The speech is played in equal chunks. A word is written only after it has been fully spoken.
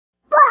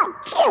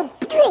2,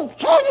 3,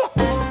 hit it!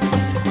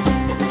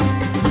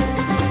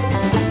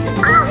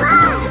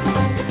 Alright!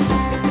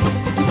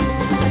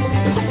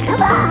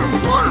 Come on,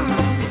 yeah!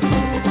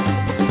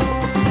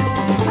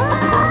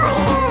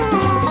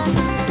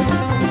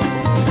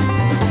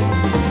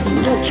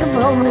 Get your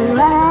woman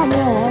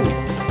running,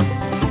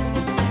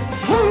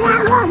 and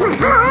out on the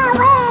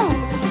highway,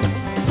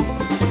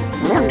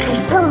 looking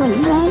for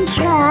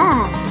adventure,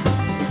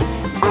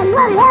 and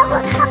whatever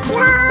comes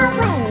your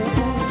way.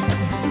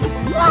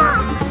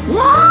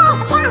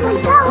 Yeah, time to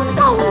go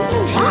make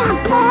it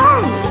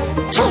happen.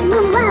 Take the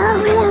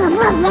world in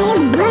one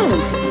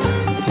embrace.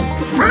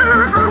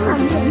 Fire all of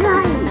the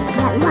guns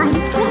at one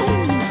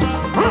time,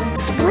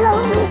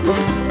 explode into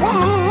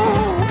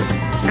space.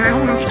 I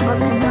like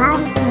smoking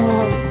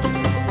lightning,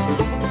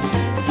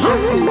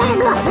 heavy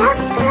metal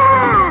thunder,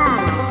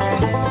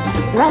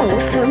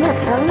 race with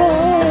the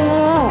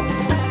wind,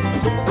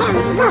 and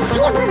the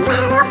feeling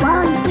that I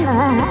wonder.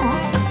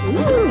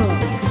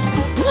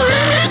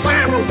 Yeah,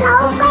 time to go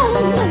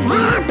make it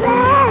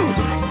happen.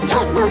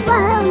 Take the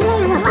world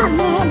in a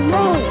loving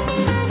race.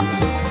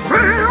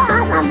 Fire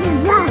all of the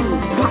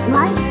guns at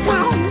one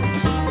time,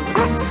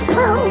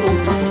 explode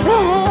into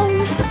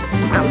space.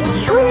 And the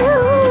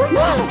true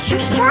nature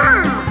show.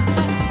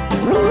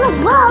 We were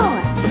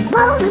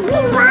born to be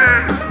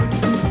wild.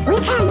 We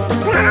can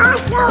fly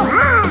so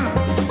high.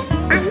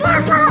 I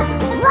never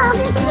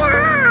wanted to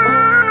die.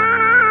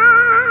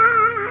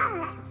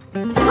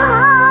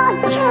 Born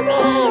to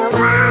be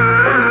wild.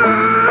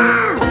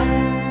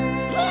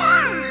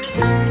 Yeah,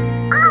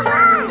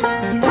 alright.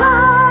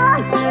 Born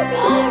to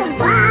be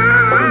wild.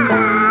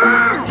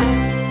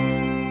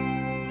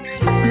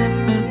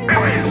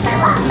 Alright,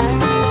 come on.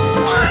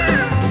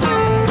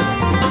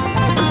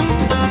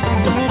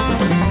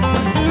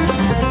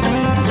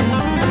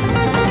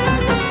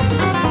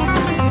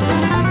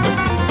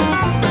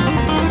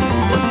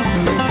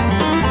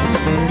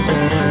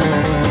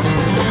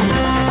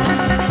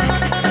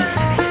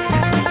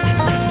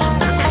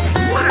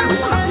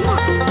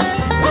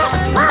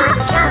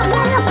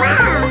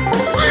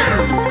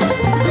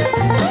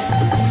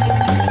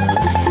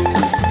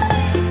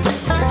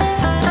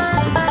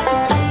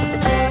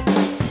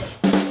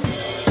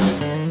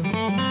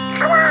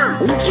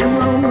 Get your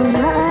woman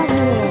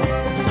running,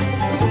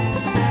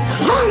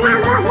 and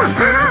out on the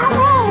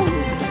highway,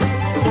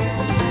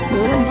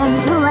 looking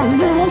for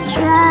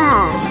adventure,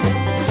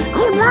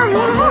 and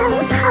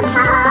whatever comes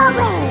our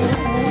way.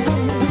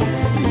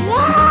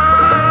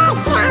 Yeah,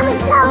 time to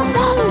go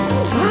make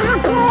it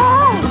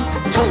happen.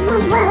 Take the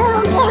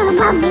world in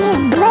my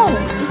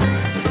embrace.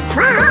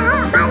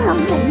 Fire all of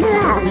the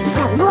guns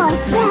at one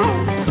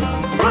time,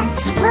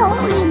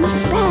 explode into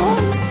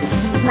space.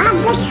 Like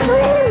the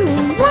true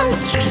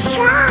nature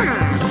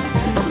shine.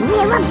 We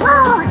were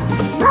born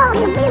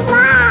to be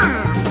wild.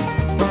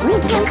 We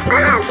can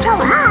climb so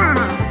high.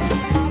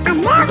 I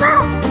never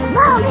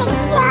wanted to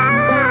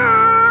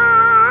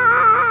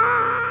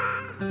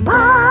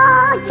die.